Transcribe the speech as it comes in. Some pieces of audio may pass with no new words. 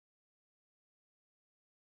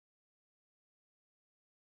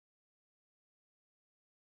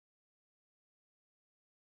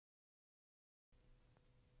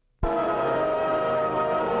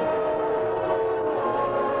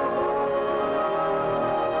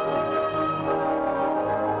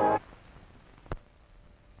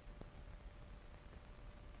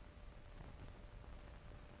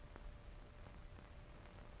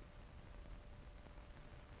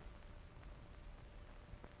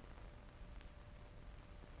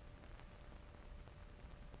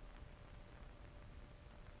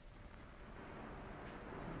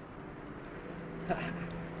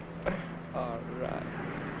All right.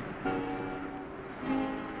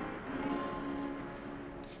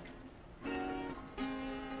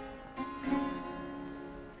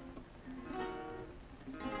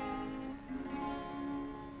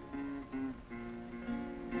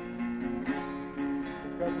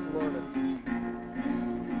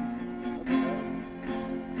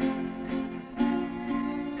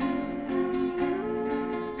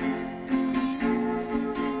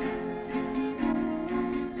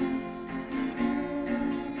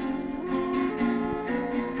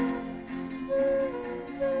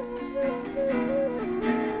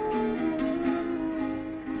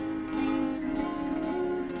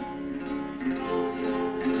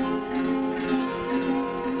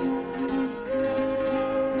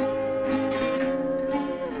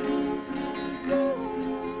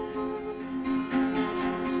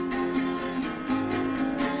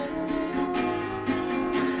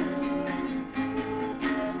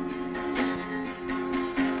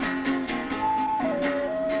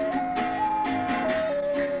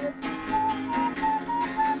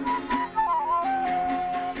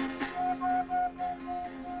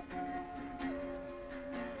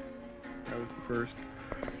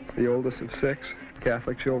 The oldest of 6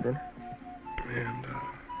 Catholic children, and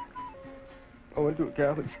I went to a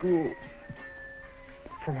Catholic school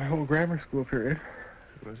for my whole grammar school period.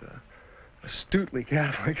 It was astutely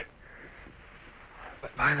Catholic,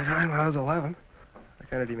 but by the time I was 11, I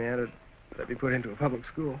kind of demanded that I be put into a public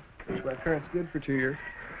school, which my parents did for 2 years.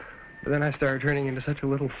 But then I started turning into such a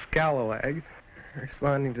little scalawag,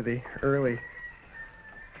 responding to the early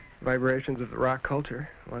vibrations of the rock culture,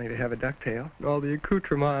 wanting to have a ducktail, and all the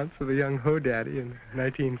accoutrements of a young ho-daddy in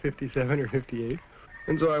 1957 or 58.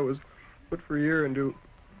 And so I was put for a year into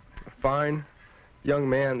a fine young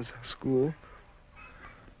man's school.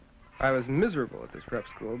 I was miserable at this prep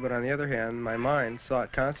school, but on the other hand, my mind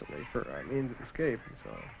sought constantly for a means of escape, and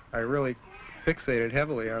so I really fixated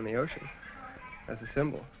heavily on the ocean as a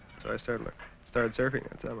symbol. So I started surfing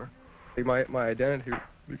that summer. My identity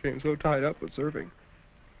became so tied up with surfing.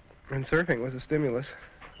 And surfing was a stimulus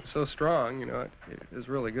so strong, you know, it was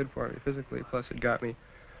really good for me physically, plus it got me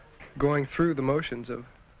going through the motions of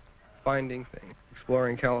finding things,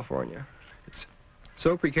 exploring California. It's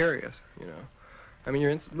so precarious, you know. I mean,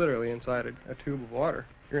 you're literally inside a tube of water.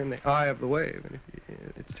 You're in the eye of the wave, and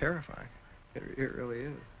it's terrifying. It really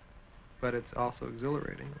is. But it's also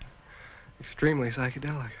exhilarating, extremely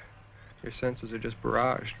psychedelic. Your senses are just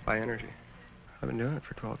barraged by energy. I've been doing it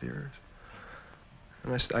for 12 years.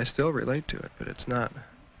 And I still relate to it, but it's not,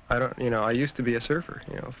 I used to be a surfer,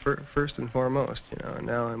 you know, first and foremost, you know, and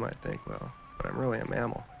now I might think, well, but I'm really a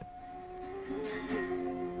mammal.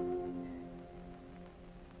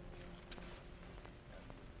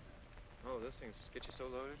 Oh, those things get you so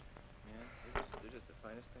loaded, man. They're just the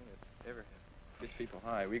finest thing that ever happened. Gets people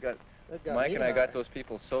high. Mike and I got those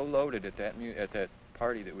people so loaded at that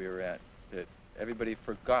party that we were at that everybody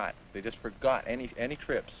forgot. They just forgot any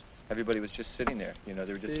trips. Everybody was just sitting there, you know.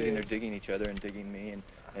 They were just sitting there digging each other and digging me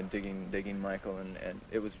and digging Michael, and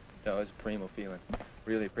it was a primo feeling,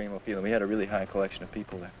 really a primo feeling. We had a really high collection of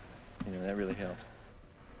people there, you know. That really helped.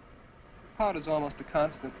 Pot is almost a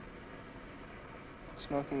constant.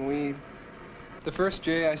 Smoking weed. The first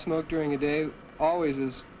J I smoke during a day always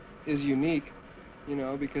is unique, you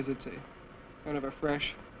know, because it's a kind of a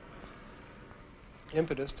fresh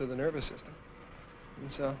impetus to the nervous system, and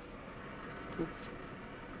so it's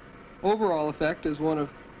overall effect is one of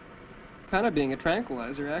kind of being a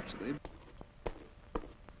tranquilizer, actually.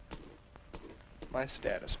 My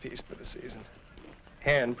status piece for the season.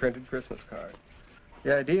 Hand-printed Christmas card.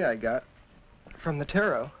 The idea I got from the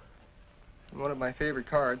tarot, and one of my favorite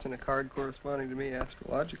cards, and a card corresponding to me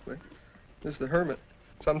astrologically, is the Hermit.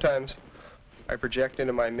 Sometimes I project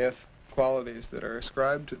into my myth qualities that are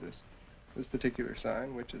ascribed to this particular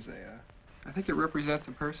sign, which is I think it represents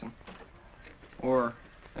a person, or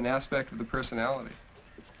an aspect of the personality,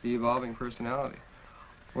 the evolving personality,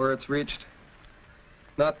 where it's reached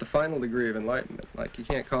not the final degree of enlightenment, like you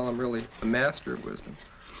can't call him really a master of wisdom,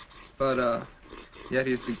 but yet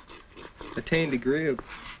he's attained a degree of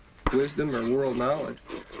wisdom or world knowledge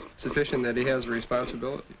sufficient that he has a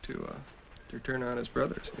responsibility to turn on his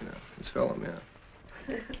brothers, you know, his fellow men.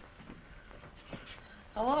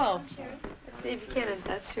 Hello. Let's see if you can.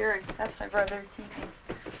 That's Sharon. That's my brother, T.P.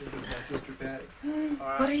 This is my sister, Patty.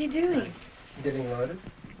 What are you doing? Getting loaded.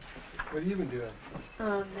 What have you been doing?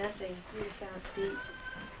 Oh, nothing. We just down at the beach.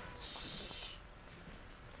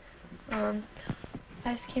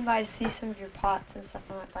 I just came by to see some of your pots and stuff.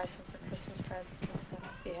 I might buy some for Christmas presents and stuff,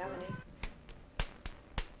 if you have any.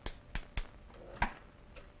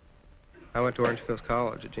 I went to Orange Coast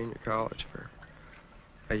College, a junior college, for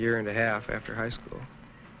a year and a half after high school.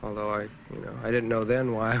 Although I didn't know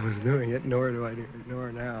then why I was doing it, nor do I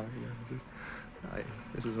nor now.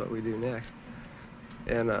 This is what we do next.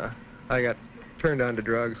 And I got turned on to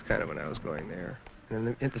drugs kind of when I was going there.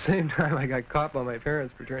 And at the same time, I got caught by my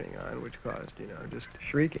parents for turning on, which caused, just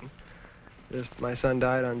shrieking. My son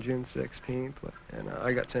died on June 16th, and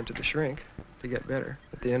I got sent to the shrink to get better.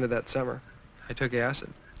 At the end of that summer, I took acid,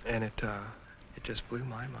 and it just blew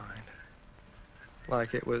my mind.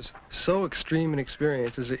 Like, it was so extreme an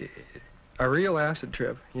experience. A real acid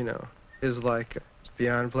trip, is like, it's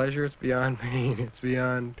beyond pleasure, it's beyond pain, it's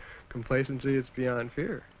beyond complacency, it's beyond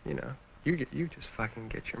fear, You just fucking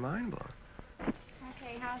get your mind blown.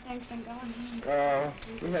 Okay, how have things been going?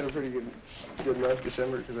 We had a pretty good last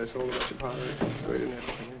December because I sold a bunch of pottery, so we didn't have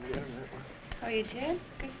to come in again. Oh, you did?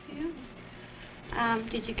 Good for you.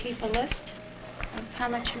 Did you keep a list of how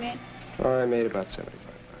much you made? Oh, I made about $75.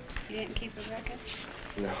 You didn't keep a record?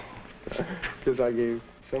 No, because I gave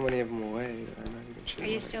so many of them away that I'm not even sure. Are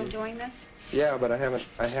you still doing this? Yeah, but I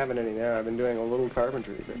haven't any now. I've been doing a little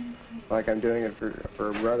carpentry, but like I'm doing it for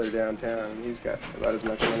a brother downtown, and he's got about as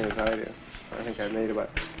much money as I do. I think I made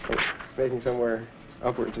making somewhere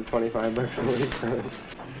upwards of $25 a week.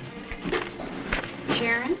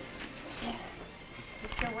 Sharon? Yeah. You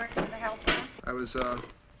still working for the health care? I was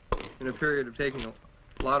in a period of taking a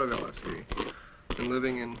lot of LSD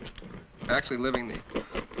and actually living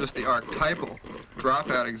just the archetypal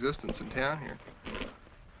dropout existence in town here.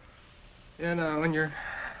 And when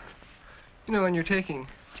you're taking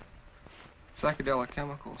psychedelic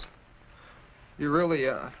chemicals, you're really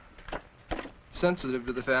sensitive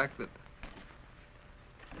to the fact that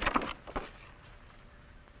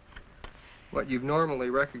what you've normally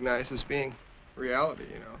recognized as being reality,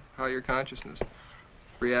 how your consciousness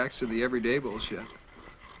reacts to the everyday bullshit,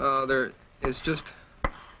 there is just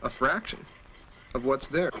a fraction of what's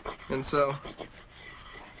there. And so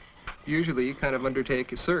usually you kind of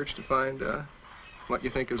undertake a search to find what you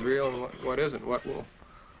think is real and what isn't, what will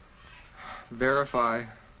verify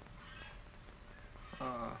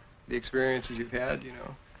the experiences you've had,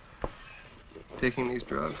 taking these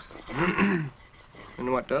drugs,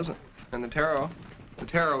 and what doesn't. And the tarot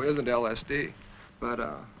isn't LSD, but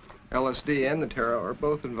LSD and the tarot are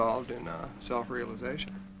both involved in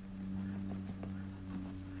self-realization.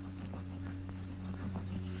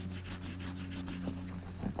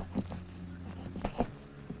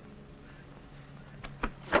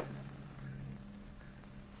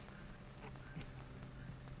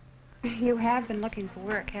 You have been looking for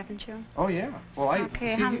work, haven't you? Oh, yeah. Well,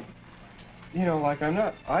 Okay, like, I'm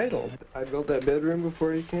not idle. I built that bedroom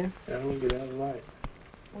before you came. I don't get out of light.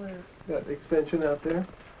 Where? That extension out there.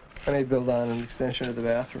 I may build on an extension of the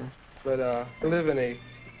bathroom. But I live in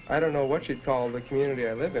I don't know what you'd call the community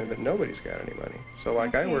I live in, but nobody's got any money. So,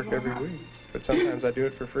 like, I work every week, but sometimes I do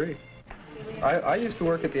it for free. I used to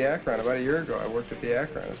work at the Akron. About a year ago, I worked at the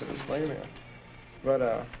Akron as a display man.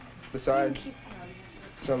 But besides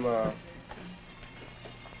some,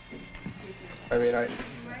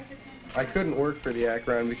 I couldn't work for the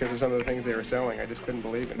Akron because of some of the things they were selling. I just couldn't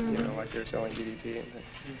believe it, like they were selling DDT and things.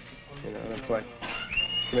 That's like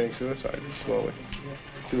committing suicide slowly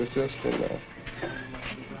to assist in,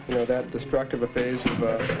 that destructive a phase of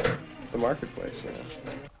the marketplace,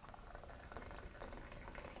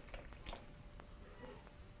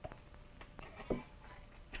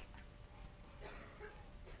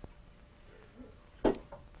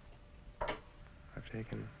 I've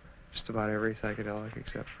taken just about every psychedelic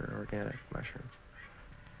except for organic mushrooms.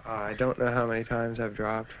 I don't know how many times I've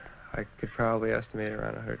dropped. I could probably estimate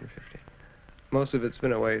around 150. Most of it's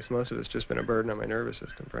been a waste. Most of it's just been a burden on my nervous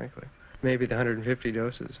system, frankly. Maybe the 150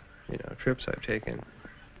 doses, trips I've taken,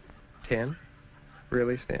 10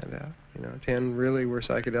 really stand out. 10 really were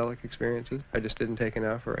psychedelic experiences. I just didn't take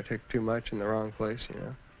enough, or I took too much in the wrong place,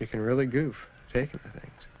 You can really goof taking the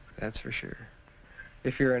things, that's for sure.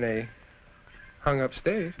 If you're in a hung-up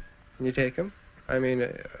state, and you take them,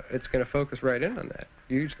 it's going to focus right in on that,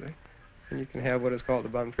 usually. And you can have what is called a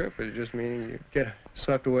bum trip, which is just meaning you get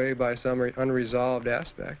swept away by some unresolved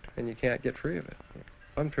aspect, and you can't get free of it.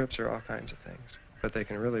 Bum trips are all kinds of things, but they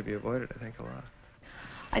can really be avoided, I think, a lot.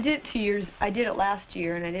 I did it 2 years. I did it last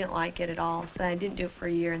year, and I didn't like it at all, so I didn't do it for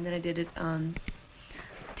a year, and then I did it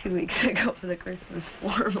 2 weeks ago for the Christmas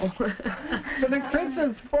formal. For the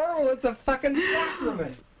Christmas formal, it's a fucking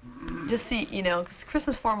sacrament. Just see, because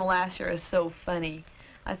Christmas formal last year was so funny.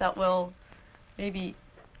 I thought, well, maybe,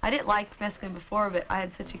 I didn't like mescaline before, but I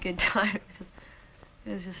had such a good time. It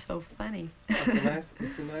was just so funny.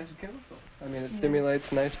 It's a nice chemical. It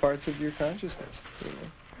stimulates nice parts of your consciousness.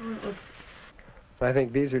 Well, I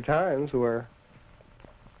think these are times where,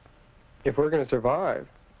 if we're going to survive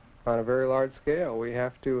on a very large scale, we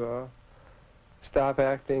have to stop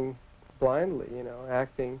acting blindly, you know,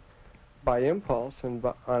 acting by impulse and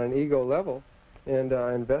on an ego level, and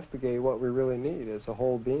investigate what we really need as a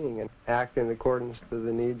whole being and act in accordance to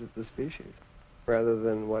the needs of the species, rather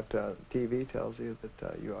than what TV tells you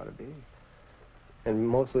that you ought to be. And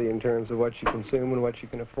mostly in terms of what you consume and what you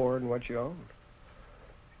can afford and what you own.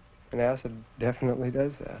 And acid definitely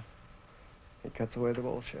does that. It cuts away the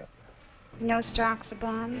bullshit. No stocks or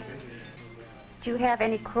bonds? Do you have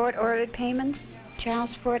any court-ordered payments?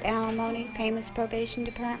 Child support, alimony, payments, probation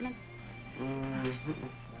department?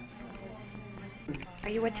 Are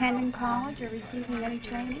you attending college or receiving any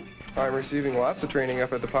training? I'm receiving lots of training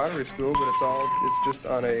up at the pottery school, but it's just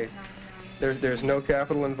on a, there's no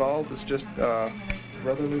capital involved, it's just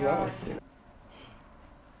brotherly love. You know?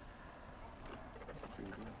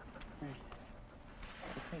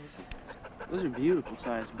 Those are beautiful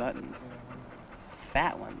sized buttons.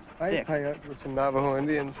 Fat ones, thick. I got with some Navajo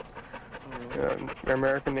Indians,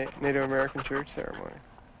 Native American church ceremony.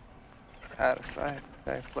 Out of sight.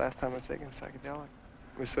 That's the last time I've taken psychedelic.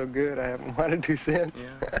 It was so good, I haven't wanted to since.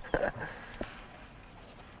 Yeah.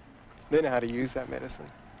 They know how to use that medicine.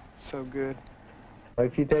 So good.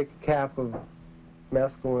 If you take a cap of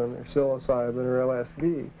mescaline or psilocybin or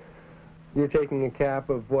LSD, you're taking a cap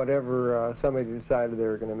of whatever somebody decided they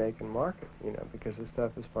were going to make and market, you know, because this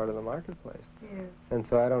stuff is part of the marketplace. Yeah. And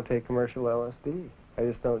so I don't take commercial LSD. I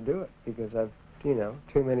just don't do it because I've, you know,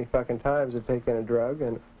 too many fucking times I've taken a drug,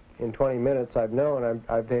 and in 20 minutes I've known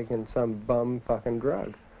I've taken some bum fucking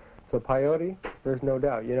drug. So peyote, there's no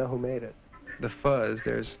doubt. You know who made it. The fuzz,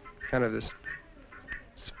 there's kind of this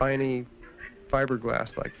spiny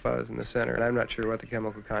fiberglass-like fuzz in the center, and I'm not sure what the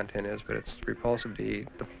chemical content is, but it's repulsive to eat.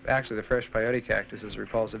 Actually, the fresh peyote cactus is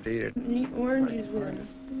repulsive to eat. You need oranges with it.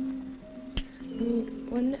 You need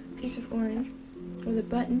one piece of orange with a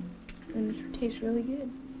button, and it tastes really good.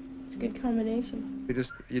 It's a good combination.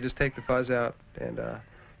 You just take the fuzz out and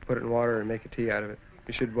put it in water and make a tea out of it.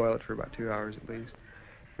 You should boil it for about 2 hours at least.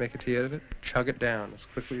 Make a tea out of it, chug it down as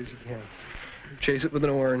quickly as you can. Chase it with an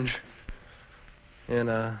orange,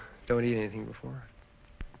 and don't eat anything before,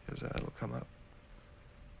 because it'll come up.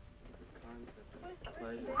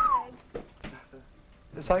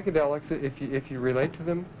 The psychedelics, if you relate to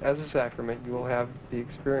them as a sacrament, you will have the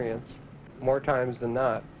experience more times than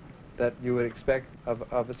not that you would expect of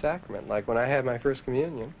a sacrament. Like when I had my first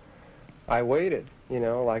communion, I waited, you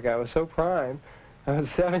know, like I was so prime. I was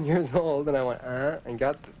 7 years old, and I went, and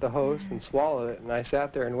got the host and swallowed it, and I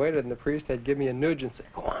sat there and waited, and the priest had give me a nudge and say,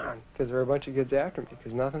 go on, because there were a bunch of kids after me,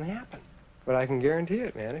 because nothing happened. But I can guarantee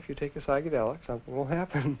it, man, if you take a psychedelic, something will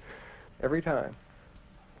happen every time.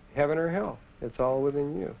 Heaven or hell, it's all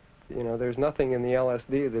within you. You know, there's nothing in the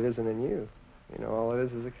LSD that isn't in you. You know, all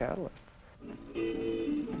it is a catalyst.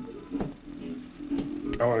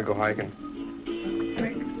 I want to go hiking.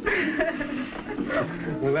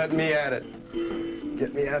 Let me at it.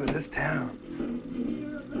 Get me out of this town.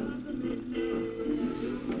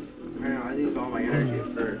 I know, I use all my energy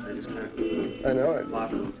at first. I just kind of... I know it.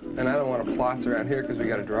 Plop. And I don't want to plots around here because we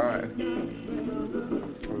got to drive.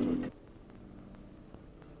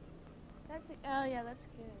 Oh yeah, that's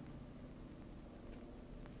good.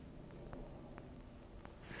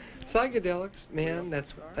 Psychedelics, man,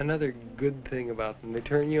 that's another good thing about them. They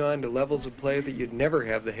turn you on to levels of play that you'd never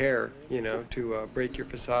have the hair, you know, to break your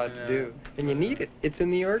facade to do. And you need it. It's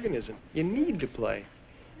in the organism. You need to play.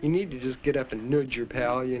 You need to just get up and nudge your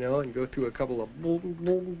pal, you know, and go through a couple of boom,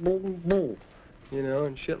 boom, boom, boom, you know,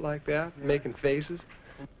 and shit like that, making faces.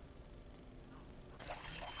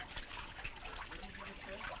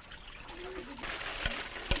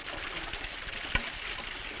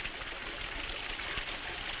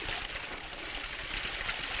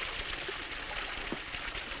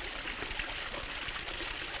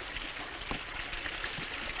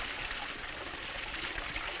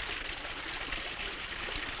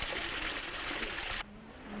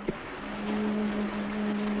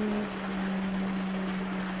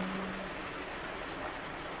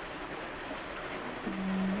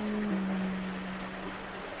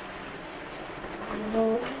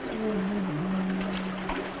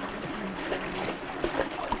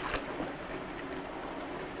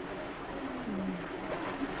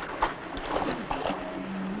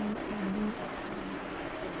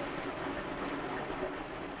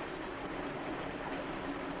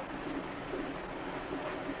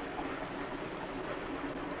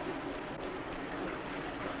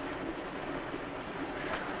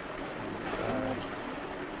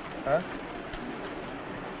 Huh?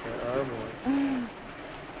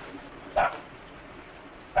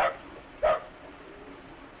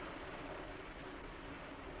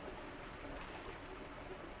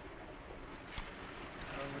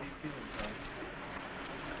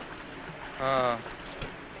 An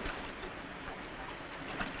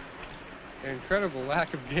incredible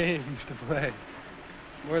lack of games to play.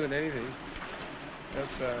 More than anything.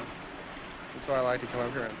 That's why I like to come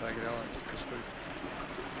up here on psychedelics. Just 'cause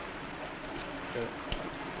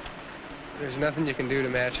there's nothing you can do to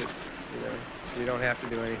match it, you know, so you don't have to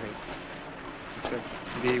do anything except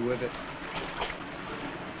be with it.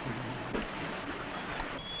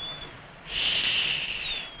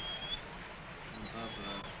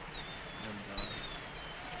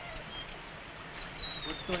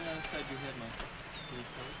 What's going on inside your head, Michael? Can you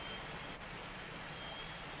tell us?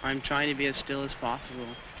 I'm trying to be as still as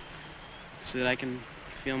possible so that I can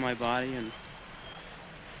feel my body and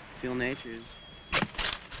feel nature as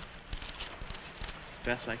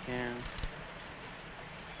best I can.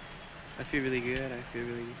 I feel really good. I feel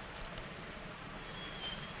really...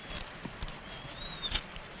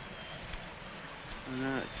 I don't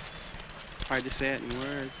know, it's hard to say it in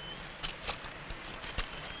words.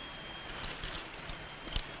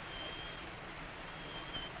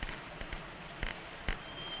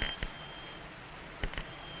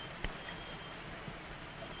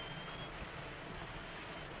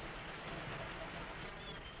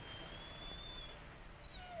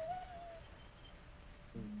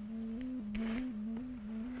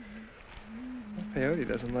 Peyote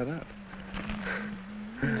doesn't let up.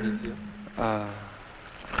 How do you feel?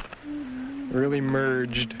 Really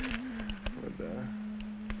merged with the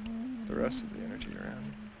rest of the energy around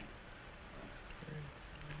me.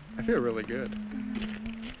 I feel really good.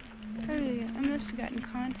 I must have gotten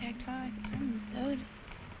contact high, 'cause I'm loaded.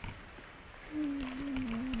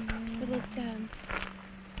 But it's,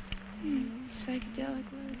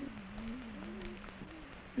 psychedelic loaded.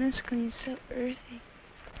 Mescaline is so earthy.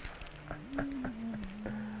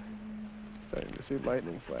 Starting to see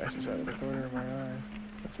lightning flashes out of the corner of my eye.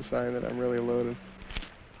 That's a sign that I'm really loaded.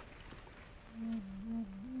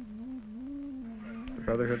 The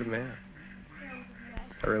brotherhood of man.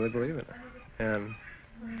 I really believe in it. And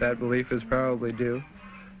that belief is probably due,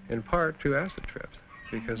 in part, to acid trips,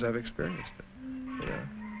 because I've experienced it, you know,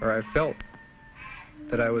 or I felt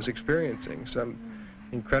that I was experiencing some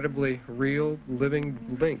incredibly real, living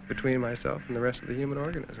link between myself and the rest of the human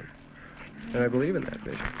organism. And I believe in that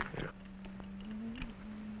vision, you know.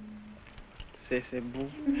 C'est beau.